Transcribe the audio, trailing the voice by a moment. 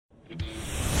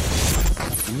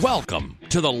Welcome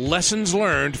to the Lessons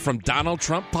Learned from Donald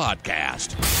Trump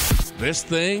podcast. This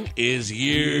thing is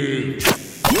huge.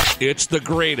 It's the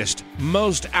greatest,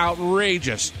 most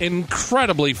outrageous,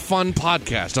 incredibly fun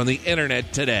podcast on the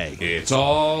internet today. It's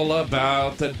all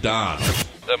about the Donald.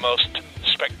 The most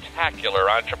spectacular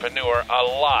entrepreneur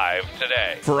alive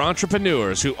today. For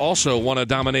entrepreneurs who also want to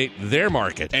dominate their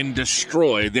market and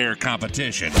destroy their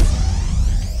competition.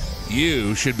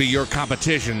 You should be your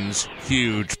competition's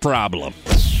huge problem.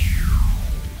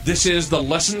 This is the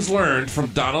Lessons Learned from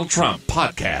Donald Trump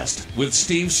podcast with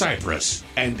Steve Cypress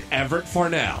and Everett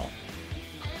Farnell.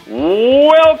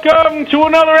 Welcome to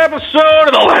another episode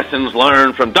of the Lessons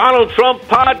Learned from Donald Trump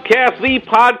podcast, the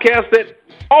podcast that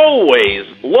always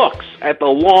looks at the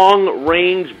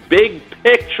long-range, big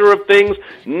picture of things,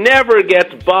 never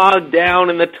gets bogged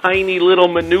down in the tiny little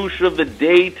minutia of the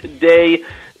day-to-day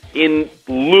in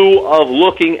lieu of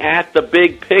looking at the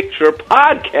big picture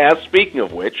podcast. Speaking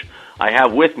of which, I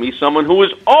have with me someone who is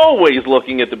always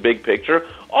looking at the big picture,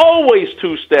 always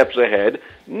 2 steps ahead,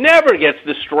 never gets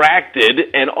distracted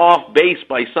and off base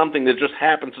by something that just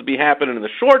happens to be happening in the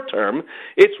short term.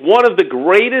 It's one of the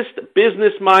greatest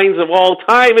business minds of all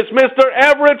time. It's Mr.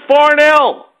 Everett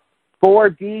Farnell.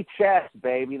 4D chess,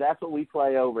 baby. That's what we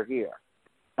play over here.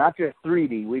 Not just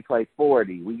 3D. We play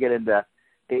 4D. We get into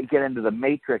the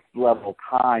Matrix level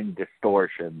time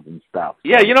distortions and stuff.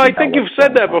 Yeah, you know, I think you've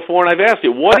said that before, and I've asked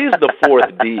you, what is the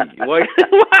 4th D?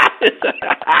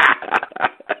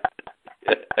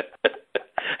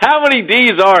 How many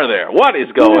Ds are there? What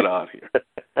is going on here?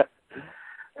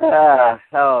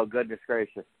 Oh, goodness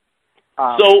gracious.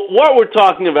 So what we're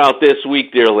talking about this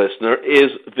week, dear listener, is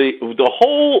the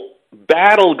whole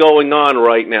battle going on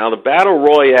right now, the battle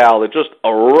royale that just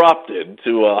erupted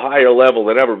to a higher level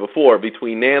than ever before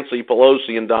between Nancy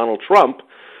Pelosi and Donald Trump,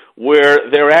 where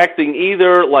they're acting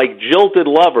either like jilted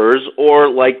lovers or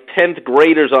like 10th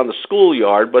graders on the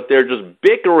schoolyard, but they're just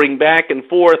bickering back and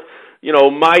forth. You know,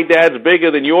 my dad's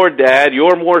bigger than your dad.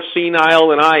 You're more senile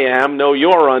than I am. No,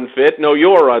 you're unfit. No,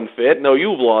 you're unfit. No,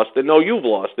 you've lost it. No, you've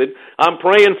lost it. I'm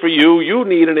praying for you. You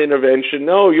need an intervention.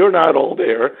 No, you're not old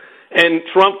there. And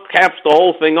Trump caps the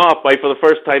whole thing off by, for the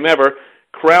first time ever,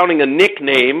 crowning a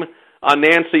nickname on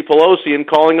Nancy Pelosi and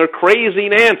calling her Crazy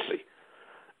Nancy.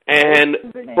 And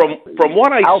from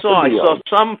what I saw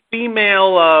some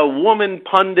female woman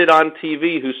pundit on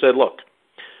TV who said, look,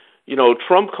 you know,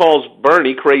 Trump calls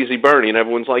Bernie Crazy Bernie, and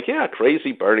everyone's like, yeah,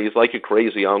 Crazy Bernie is like your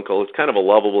crazy uncle. It's kind of a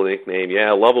lovable nickname.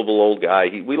 Yeah, lovable old guy.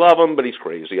 We love him, but he's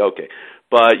crazy. Okay.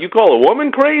 But you call a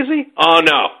woman crazy? Oh,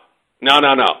 no. No.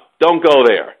 Don't go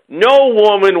there. No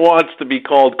woman wants to be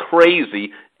called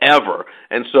crazy ever.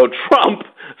 And so Trump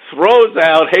throws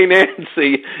out, hey,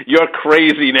 Nancy, you're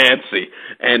Crazy Nancy.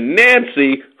 And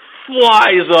Nancy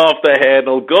flies off the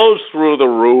handle, goes through the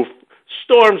roof,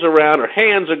 storms around, her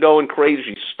hands are going crazy,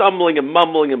 she's stumbling and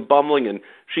mumbling and bumbling, and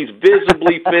she's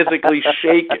visibly, physically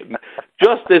shaken,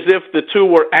 just as if the two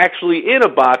were actually in a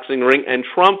boxing ring and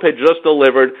Trump had just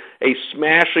delivered a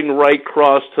smashing right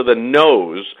cross to the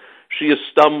nose. She is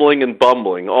stumbling and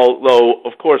bumbling, although,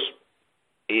 of course,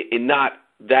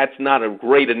 that's not a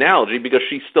great analogy because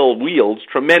she still wields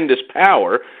tremendous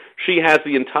power. She has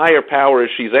the entire power as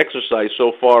she's exercised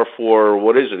so far for,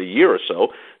 a year or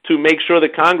so, to make sure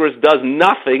that Congress does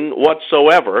nothing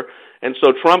whatsoever. And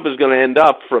so Trump is going to end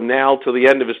up from now to the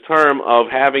end of his term of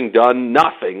having done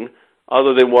nothing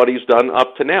other than what he's done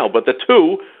up to now. But the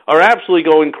two are absolutely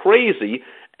going crazy,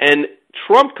 and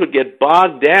Trump could get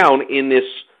bogged down in this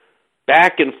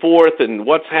back and forth and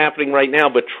what's happening right now,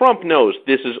 but Trump knows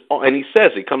this is, and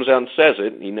he comes out and says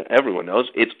it, everyone knows,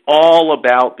 it's all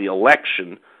about the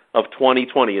election of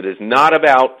 2020. It is not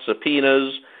about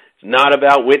subpoenas, it's not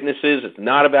about witnesses, it's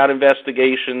not about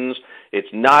investigations,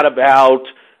 it's not about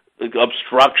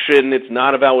obstruction,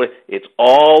 it's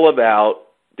all about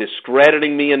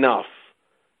discrediting me enough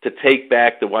to take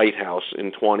back the White House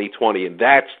in 2020, and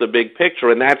that's the big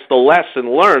picture, and that's the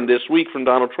lesson learned this week from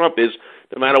Donald Trump is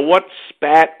no matter what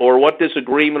spat or what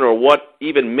disagreement or what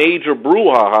even major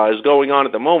brouhaha is going on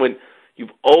at the moment,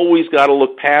 you've always got to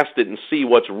look past it and see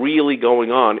what's really going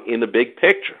on in the big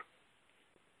picture.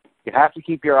 You have to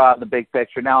keep your eye on the big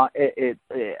picture. Now,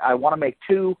 I want to make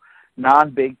 2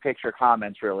 non-big picture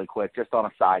comments really quick, just on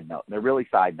a side note. They're really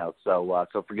side notes, so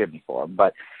forgive me for them.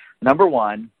 But number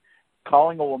one,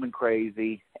 calling a woman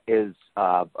crazy is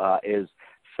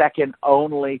second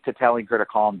only to telling her to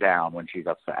calm down when she's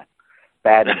upset.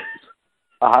 Bad news.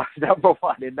 Number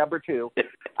one. And number 2,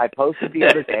 I posted the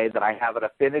other day that I have an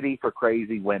affinity for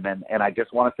crazy women, and I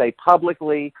just want to say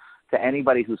publicly to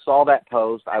anybody who saw that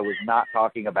post, I was not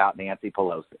talking about Nancy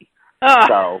Pelosi.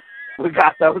 So we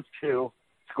got those 2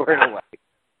 squared away.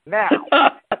 now.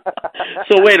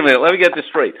 So wait a minute. Let me get this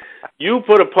straight. You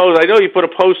put a post. I know you put a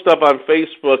post up on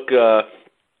Facebook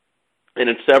and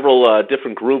in several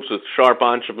different groups with sharp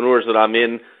entrepreneurs that I'm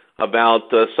in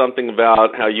about something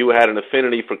about how you had an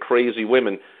affinity for crazy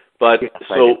women. But yes,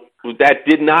 so that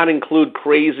did not include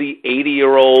crazy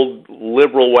 80-year-old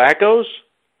liberal wackos?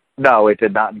 No, it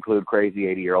did not include crazy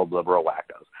 80-year-old liberal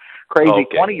wackos. Crazy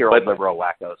 20-year-old liberal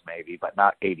wackos, maybe, but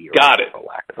not 80-year-old liberal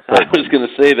wackos. I was going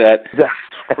to say that.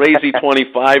 Crazy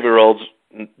 25-year-olds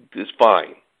is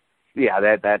fine. Yeah,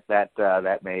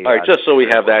 that may. All right, just so we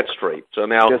have that straight. So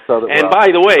now, so and by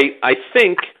the way, I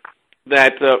think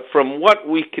that from what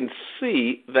we can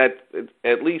see, that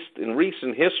at least in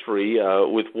recent history,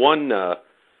 with one,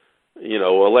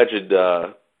 alleged,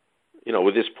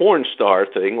 with this porn star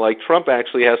thing, like Trump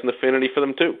actually has an affinity for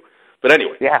them too. But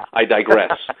anyway, yeah. I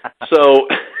digress. So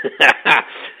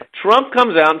Trump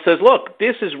comes out and says, look,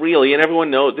 this is really, and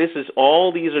everyone knows, these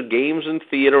are games in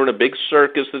theater and a big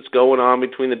circus that's going on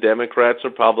between the Democrats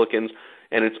and Republicans,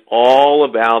 and it's all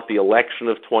about the election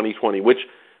of 2020, which,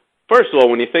 first of all,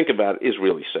 when you think about it, is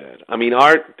really sad. I mean,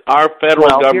 our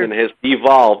federal government has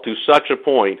devolved to such a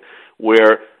point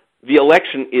where the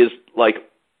election is like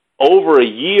over a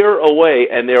year away,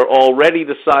 and they're already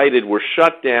decided we're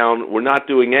shut down, we're not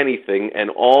doing anything,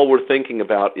 and all we're thinking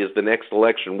about is the next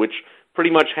election, which pretty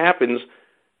much happens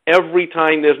every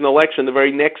time there's an election. The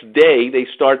very next day, they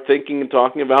start thinking and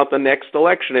talking about the next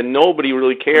election, and nobody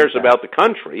really cares about the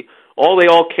country. All they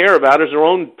all care about is their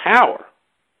own power.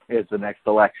 Is the next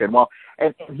election. Well,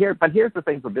 but here's the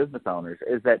thing for business owners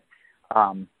is that,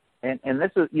 and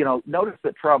this is, notice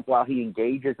that Trump, while he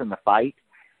engages in the fight,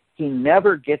 he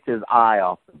never gets his eye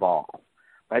off the ball,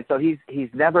 right? So he's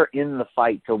never in the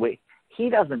fight to win. He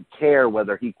doesn't care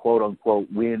whether he quote unquote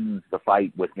wins the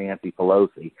fight with Nancy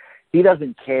Pelosi. He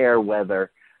doesn't care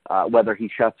whether he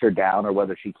shuts her down or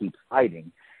whether she keeps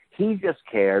fighting. He just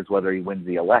cares whether he wins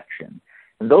the election.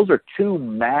 And those are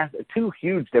two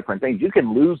huge different things. You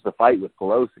can lose the fight with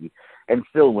Pelosi and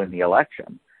still win the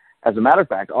election. As a matter of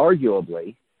fact,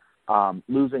 arguably,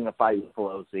 losing the fight with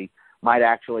Pelosi might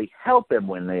actually help him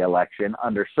win the election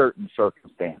under certain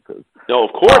circumstances. No,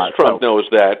 of course Trump knows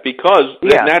that, because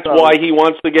that's why he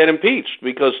wants to get impeached,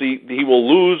 because he will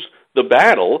lose the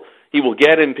battle, he will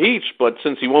get impeached, but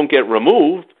since he won't get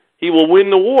removed, he will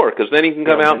win the war, because then he can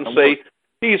come out and say,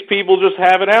 these people just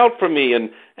have it out for me,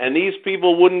 and these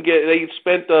people they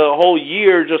spent a whole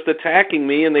year just attacking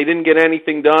me, and they didn't get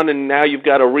anything done, and now you've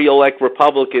got to re-elect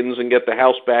Republicans and get the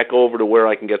House back over to where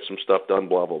I can get some stuff done,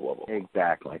 blah, blah, blah, blah.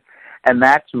 Exactly. And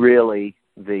that's really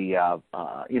the,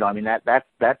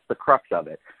 that's the crux of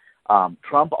it.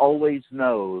 Trump always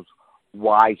knows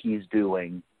why he's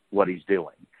doing what he's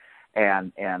doing.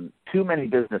 And too many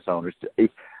business owners,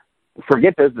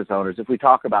 forget business owners, if we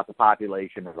talk about the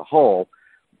population as a whole,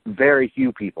 very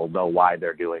few people know why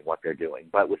they're doing what they're doing.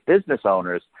 But with business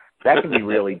owners, that can be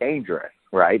really dangerous,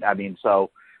 right? I mean, so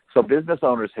business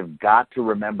owners have got to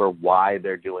remember why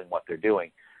they're doing what they're doing.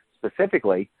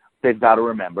 Specifically, they've got to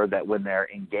remember that when they're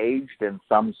engaged in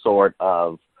some sort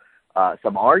of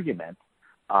some argument,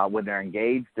 when they're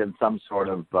engaged in some sort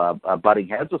of butting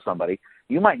heads with somebody,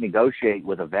 you might negotiate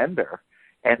with a vendor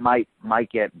and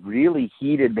might get really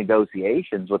heated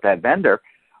negotiations with that vendor.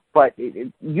 But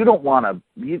you don't want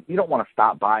to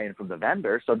stop buying from the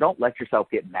vendor, so don't let yourself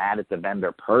get mad at the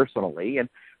vendor personally, and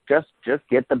just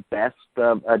get the best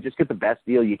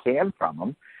deal you can from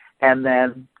them, and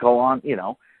then go on.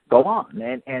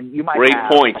 And you might. Great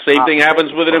point. Same thing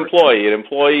happens with an employee. An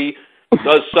employee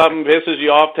does something, pisses you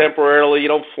off temporarily. You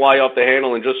don't fly off the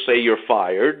handle and just say you're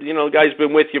fired. The guy's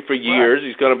been with you for years. Right.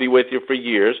 He's going to be with you for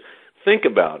years. Think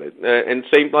about it. And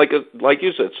same like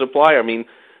you said, supplier. I mean,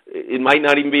 it might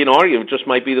not even be an argument. It just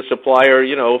might be the supplier,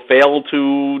 failed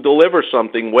to deliver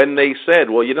something when they said,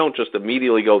 well, you don't just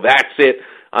immediately go, that's it,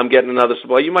 I'm getting another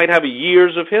supplier. You might have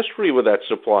years of history with that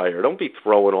supplier. Don't be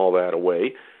throwing all that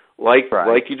away. Like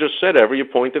you just said, you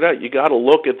pointed out, you got to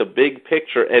look at the big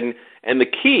picture. And the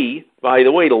key, by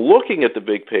the way, to looking at the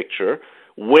big picture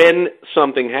when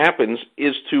something happens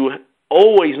is to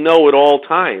always know at all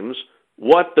times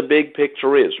what the big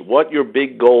picture is, what your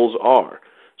big goals are.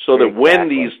 So that when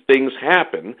these things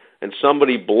happen and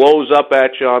somebody blows up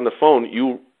at you on the phone,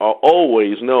 you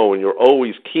always know and you're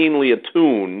always keenly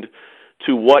attuned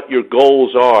to what your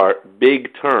goals are big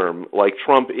term, like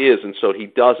Trump is, and so he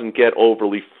doesn't get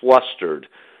overly flustered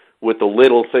with the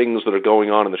little things that are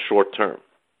going on in the short term.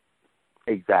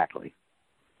 Exactly.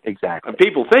 And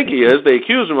people think he is. They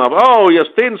accuse him of, he has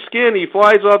thin skin, he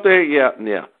flies off there.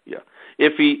 Yeah.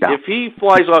 If he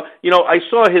flies off, I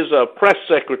saw his press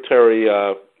secretary,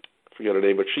 I forget her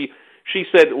name, but she she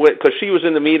said, because she was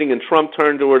in the meeting and Trump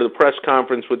turned to her to the press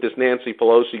conference with this Nancy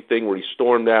Pelosi thing where he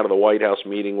stormed out of the White House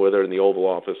meeting with her in the Oval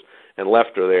Office and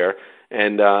left her there.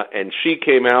 And she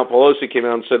came out, Pelosi came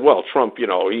out and said, well, Trump, he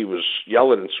was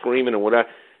yelling and screaming and whatever.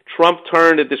 Trump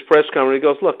turned at this press conference and he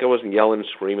goes, look, I wasn't yelling and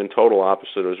screaming, total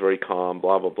opposite. It was very calm,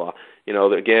 blah, blah, blah.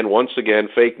 Once again,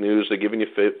 fake news. They're giving you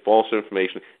false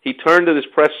information. He turned to this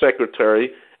press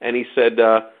secretary and he said,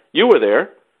 you were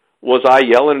there. Was I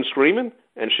yelling and screaming?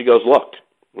 And she goes, look,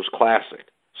 it was classic.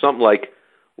 Something like,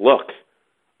 look,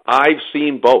 I've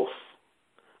seen both.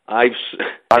 And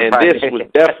this was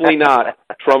definitely not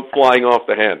Trump flying off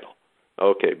the handle.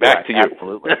 Okay, back to you.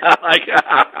 Absolutely.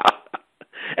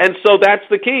 And so that's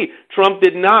the key. Trump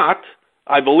did not,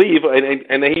 I believe,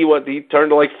 and he turned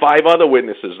to like 5 other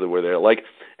witnesses that were there.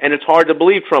 And it's hard to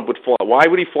believe Trump would fly. Why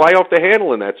would he fly off the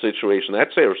handle in that situation? That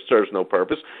serves no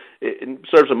purpose. It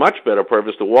serves a much better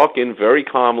purpose to walk in very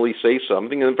calmly, say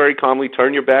something, and very calmly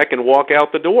turn your back and walk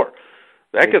out the door.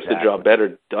 That gets the job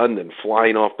better done than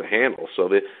flying off the handle. So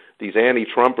these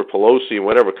anti-Trump or Pelosi and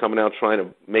whatever coming out trying to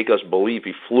make us believe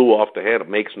he flew off the handle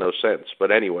makes no sense.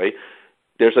 But anyway,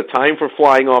 there's a time for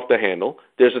flying off the handle.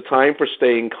 There's a time for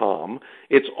staying calm.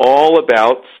 It's all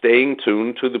about staying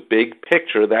tuned to the big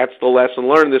picture. That's the lesson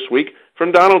learned this week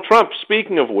from Donald Trump.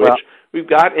 Speaking of which, we've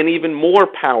got an even more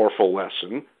powerful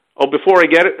lesson. Oh, before I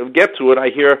get to it, I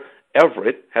hear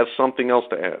Everett has something else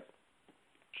to add.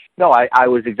 No, I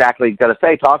was exactly going to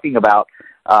say, talking about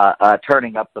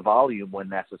turning up the volume when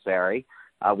necessary.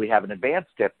 We have an advanced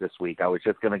tip this week. I was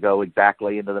just going to go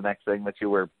exactly into the next thing that you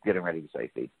were getting ready to say,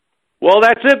 Steve. Well,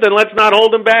 that's it. Then let's not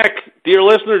hold them back. Dear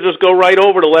listeners, just go right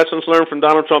over to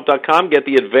lessonslearnedfromdonaldtrump.com, get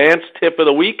the advanced tip of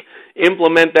the week,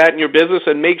 implement that in your business,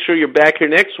 and make sure you're back here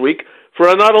next week for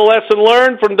another lesson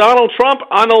learned from Donald Trump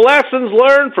on the Lessons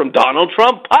Learned from Donald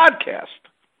Trump podcast.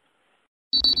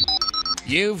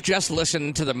 You've just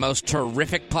listened to the most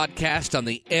terrific podcast on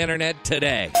the internet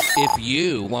today. If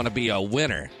you want to be a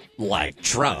winner like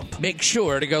Trump, make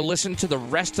sure to go listen to the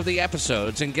rest of the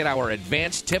episodes and get our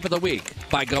advanced tip of the week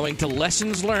by going to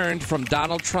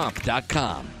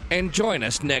lessonslearnedfromdonaldtrump.com. And join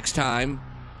us next time,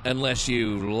 unless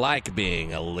you like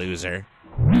being a loser.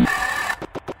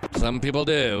 Some people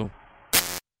do.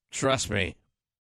 Trust me.